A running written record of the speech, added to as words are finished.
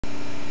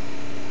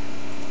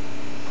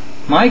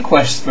My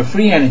quest for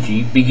free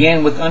energy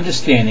began with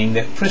understanding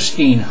that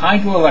pristine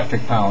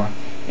hydroelectric power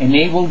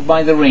enabled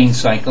by the rain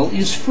cycle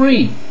is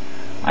free.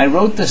 I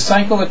wrote the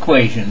cycle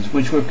equations,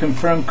 which were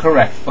confirmed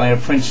correct by a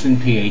Princeton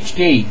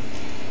PhD.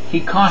 He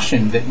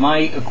cautioned that my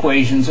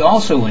equations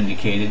also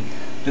indicated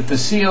that the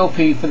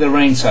COP for the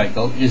rain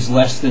cycle is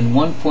less than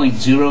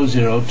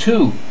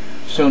 1.002,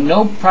 so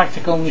no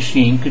practical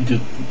machine could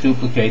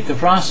duplicate the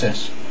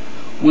process.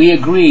 We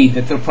agreed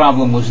that the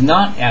problem was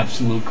not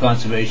absolute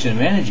conservation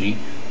of energy,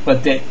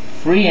 but that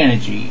free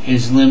energy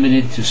is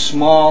limited to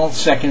small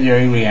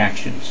secondary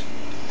reactions.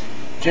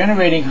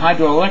 Generating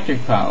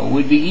hydroelectric power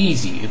would be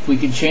easy if we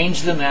could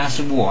change the mass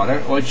of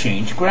water or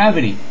change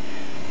gravity.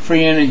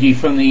 Free energy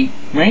from the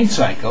rain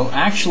cycle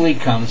actually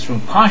comes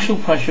from partial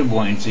pressure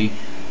buoyancy,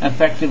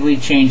 effectively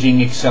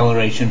changing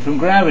acceleration from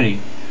gravity.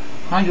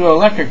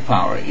 Hydroelectric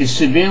power is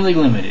severely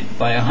limited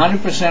by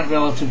 100%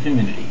 relative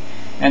humidity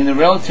and the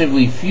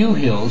relatively few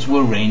hills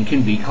where rain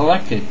can be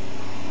collected.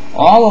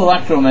 All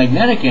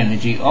electromagnetic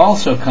energy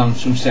also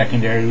comes from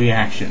secondary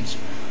reactions,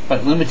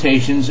 but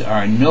limitations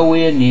are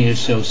nowhere near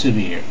so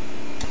severe.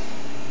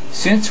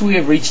 Since we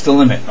have reached the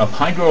limit of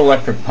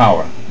hydroelectric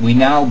power, we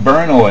now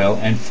burn oil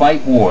and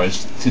fight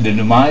wars to the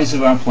demise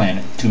of our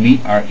planet to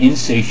meet our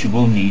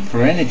insatiable need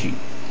for energy.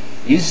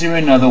 Is there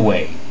another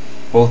way?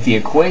 Both the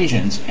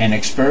equations and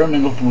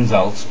experimental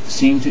results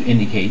seem to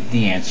indicate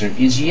the answer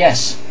is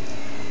yes.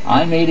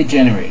 I made a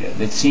generator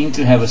that seemed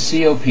to have a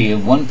COP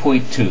of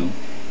 1.2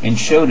 and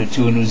showed it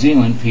to a New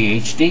Zealand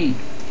PhD.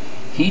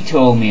 He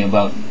told me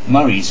about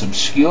Murray's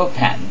obscure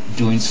patent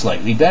doing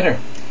slightly better.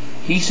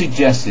 He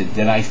suggested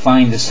that I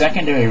find the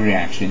secondary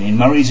reaction in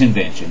Murray's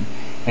invention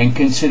and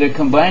consider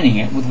combining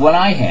it with what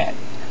I had.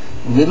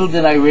 Little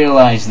did I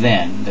realize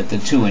then that the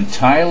two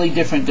entirely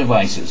different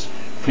devices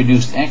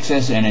produced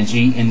excess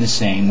energy in the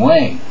same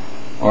way,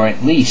 or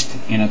at least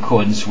in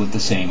accordance with the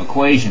same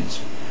equations.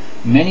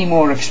 Many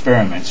more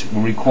experiments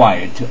were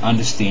required to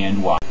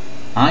understand why.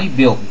 I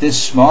built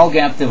this small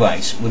gap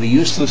device with a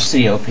useless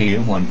COP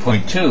of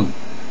 1.2.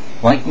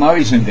 Like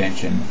Murray's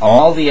invention,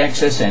 all the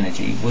excess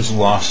energy was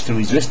lost to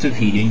resistive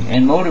heating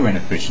and motor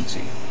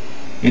inefficiency.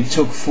 It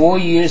took 4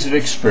 years of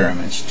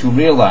experiments to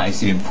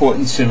realize the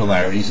important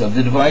similarities of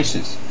the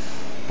devices.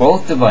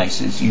 Both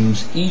devices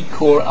use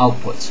E-core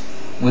outputs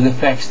with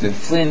effects that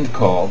Flynn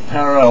called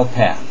parallel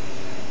path.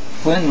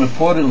 Flynn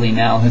reportedly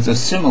now has a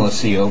similar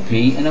COP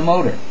in a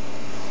motor.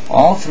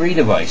 All three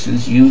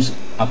devices use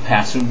a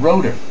passive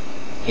rotor.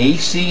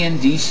 AC and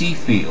DC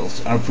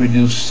fields are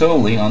produced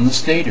solely on the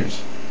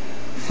stators.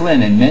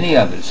 Flynn and many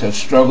others have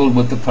struggled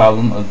with the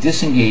problem of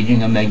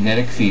disengaging a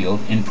magnetic field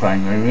in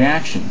primary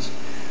reactions.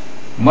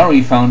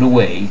 Murray found a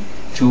way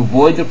to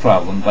avoid the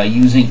problem by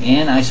using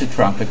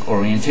anisotropic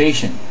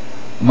orientation.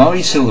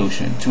 Murray's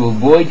solution to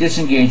avoid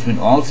disengagement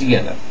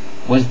altogether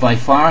was by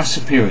far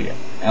superior,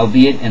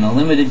 albeit in a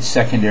limited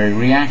secondary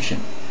reaction.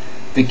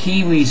 The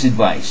Kiwi's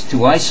advice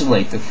to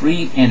isolate the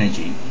free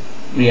energy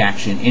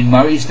reaction in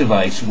Murray's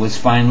device was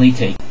finally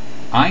taken.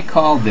 I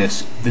call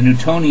this the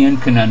Newtonian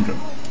conundrum.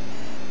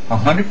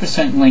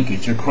 100%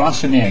 linkage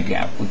across an air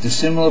gap with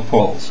dissimilar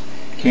poles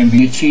can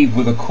be achieved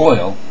with a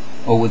coil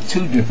or with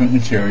two different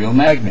material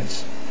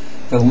magnets.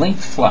 The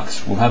linked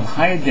flux will have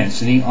higher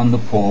density on the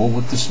pole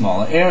with the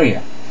smaller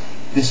area.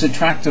 This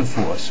attractive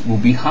force will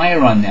be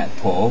higher on that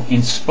pole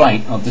in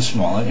spite of the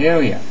smaller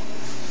area.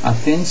 A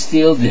thin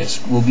steel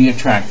disc will be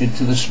attracted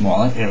to the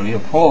smaller area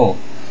pole.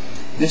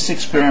 This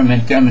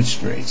experiment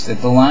demonstrates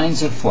that the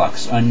lines of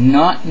flux are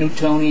not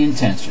Newtonian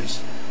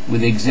tensors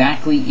with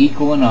exactly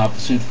equal and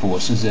opposite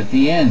forces at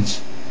the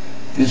ends.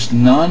 This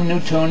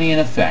non-Newtonian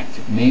effect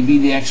may be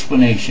the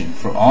explanation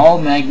for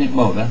all magnet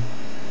motor,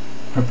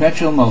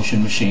 perpetual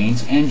motion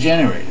machines, and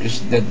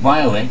generators that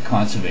violate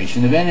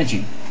conservation of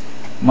energy.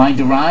 My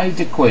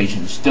derived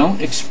equations don't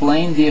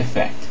explain the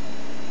effect,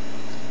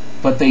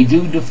 but they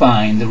do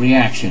define the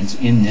reactions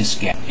in this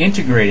gap.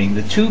 Integrating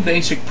the two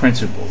basic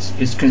principles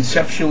is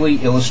conceptually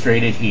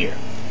illustrated here.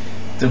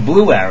 The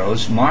blue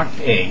arrows marked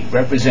A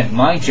represent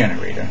my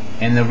generator,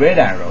 and the red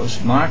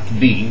arrows marked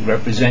B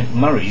represent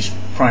Murray's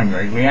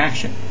primary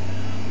reaction.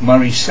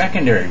 Murray's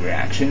secondary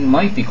reaction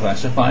might be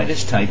classified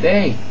as type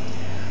A.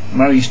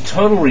 Murray's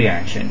total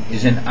reaction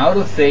is an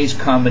out-of-phase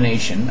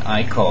combination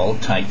I call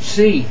type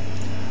C.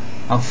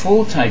 A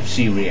full type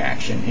C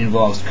reaction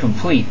involves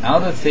complete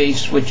out-of-phase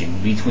switching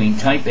between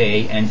type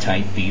A and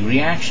type B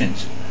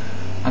reactions.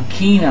 A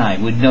keen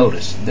eye would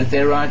notice that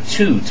there are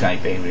two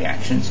type A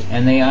reactions,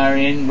 and they are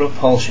in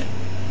repulsion,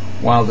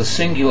 while the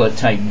singular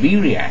type B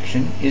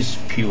reaction is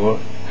pure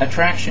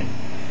attraction.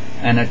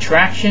 An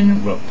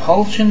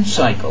attraction-repulsion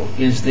cycle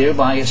is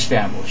thereby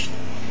established.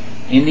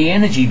 In the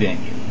energy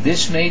venue,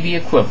 this may be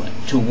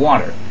equivalent to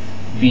water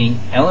being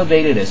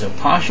elevated as a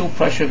partial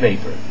pressure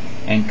vapor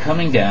and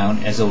coming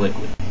down as a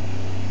liquid.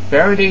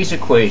 Faraday's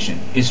equation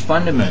is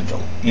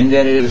fundamental in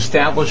that it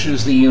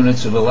establishes the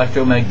units of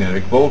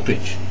electromagnetic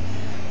voltage.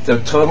 The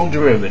total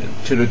derivative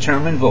to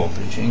determine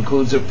voltage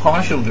includes a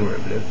partial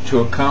derivative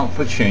to account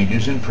for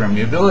changes in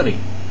permeability.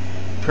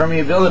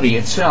 Permeability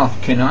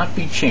itself cannot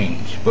be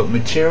changed, but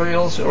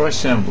materials or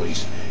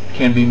assemblies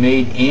can be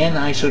made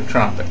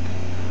anisotropic.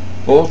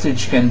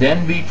 Voltage can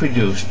then be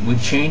produced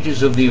with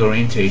changes of the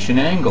orientation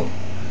angle.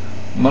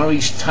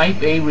 Murray's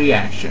type A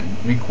reaction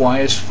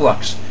requires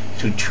flux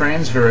to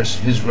transverse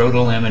his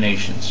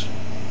rotolaminations.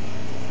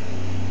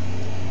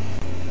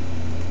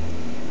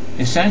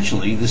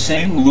 Essentially, the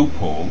same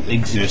loophole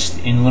exists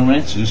in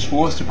Lorentz's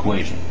force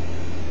equation.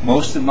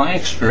 Most of my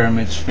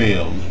experiments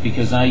failed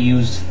because I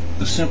used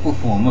the simple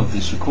form of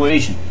this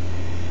equation.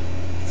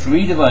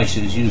 3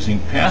 devices using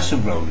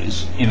passive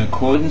rotors in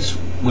accordance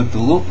with the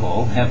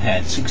loophole have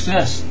had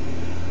success.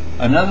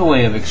 Another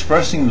way of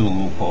expressing the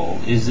loophole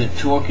is that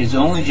torque is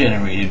only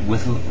generated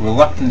with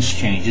reluctance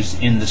changes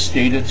in the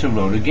stator to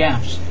rotor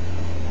gaps.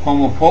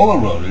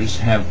 Homopolar rotors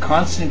have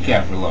constant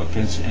gap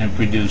reluctance and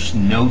produce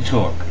no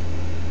torque.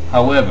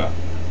 However,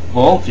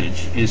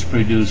 voltage is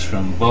produced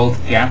from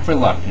both gap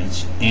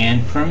reluctance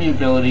and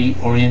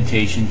permeability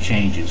orientation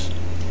changes.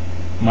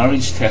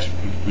 Murray's test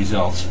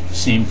results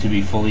seem to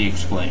be fully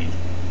explained.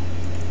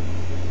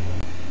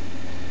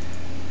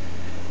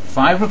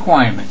 5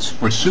 requirements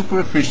for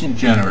super-efficient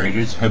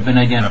generators have been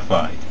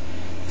identified.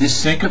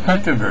 This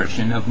syncopenta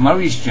version of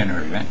Murray's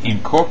generator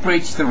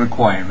incorporates the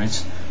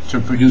requirements to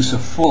produce a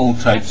full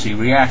Type C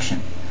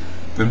reaction.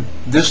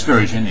 This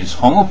version is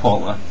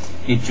homopolar.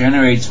 It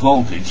generates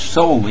voltage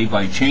solely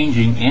by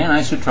changing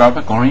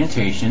anisotropic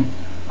orientation.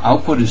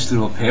 Output is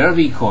through a pair of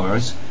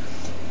E-cores.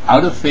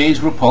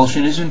 Out-of-phase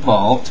repulsion is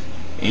involved.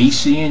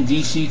 AC and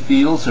DC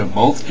fields are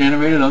both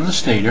generated on the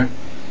stator.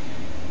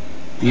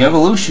 The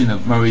evolution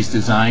of Murray's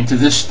design to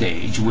this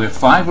stage, where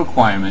 5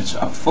 requirements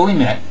are fully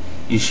met,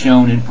 is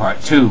shown in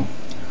Part 2.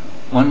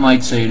 One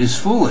might say it is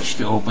foolish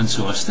to open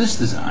source this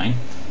design.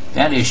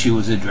 That issue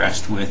is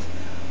addressed with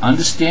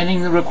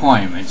understanding the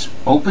requirements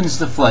opens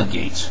the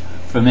floodgates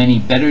for many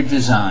better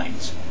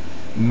designs.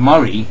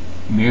 Murray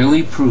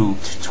merely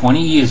proved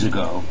 20 years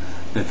ago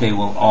that they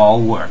will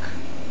all work.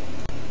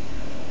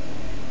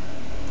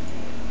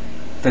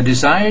 The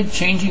desired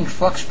changing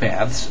flux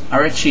paths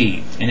are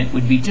achieved, and it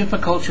would be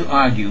difficult to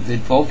argue that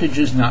voltage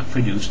is not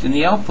produced in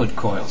the output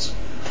coils.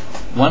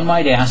 One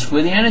might ask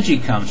where the energy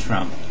comes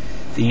from.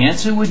 The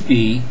answer would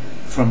be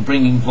from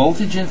bringing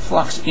voltage and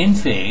flux in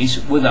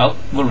phase without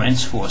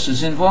Lorentz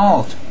forces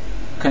involved.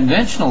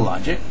 Conventional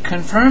logic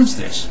confirms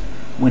this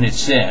when it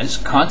says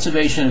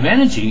conservation of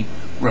energy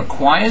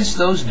requires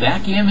those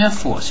back EMF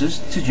forces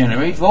to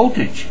generate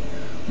voltage.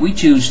 We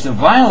choose to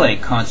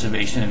violate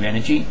conservation of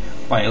energy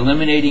by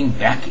eliminating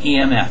back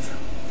EMF.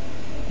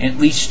 At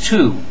least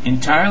 2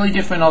 entirely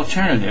different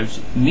alternatives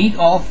meet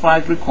all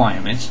 5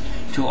 requirements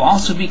to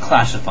also be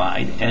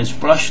classified as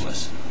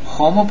brushless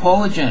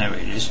homopolar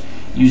generators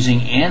using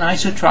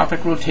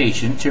anisotropic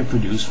rotation to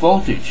produce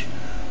voltage.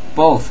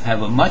 Both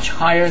have a much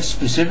higher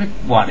specific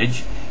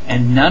wattage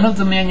and none of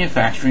the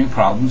manufacturing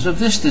problems of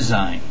this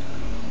design.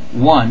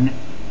 One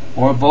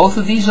or both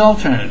of these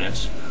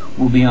alternatives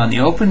will be on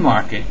the open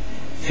market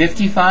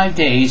 55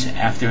 days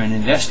after an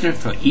investor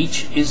for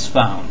each is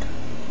found.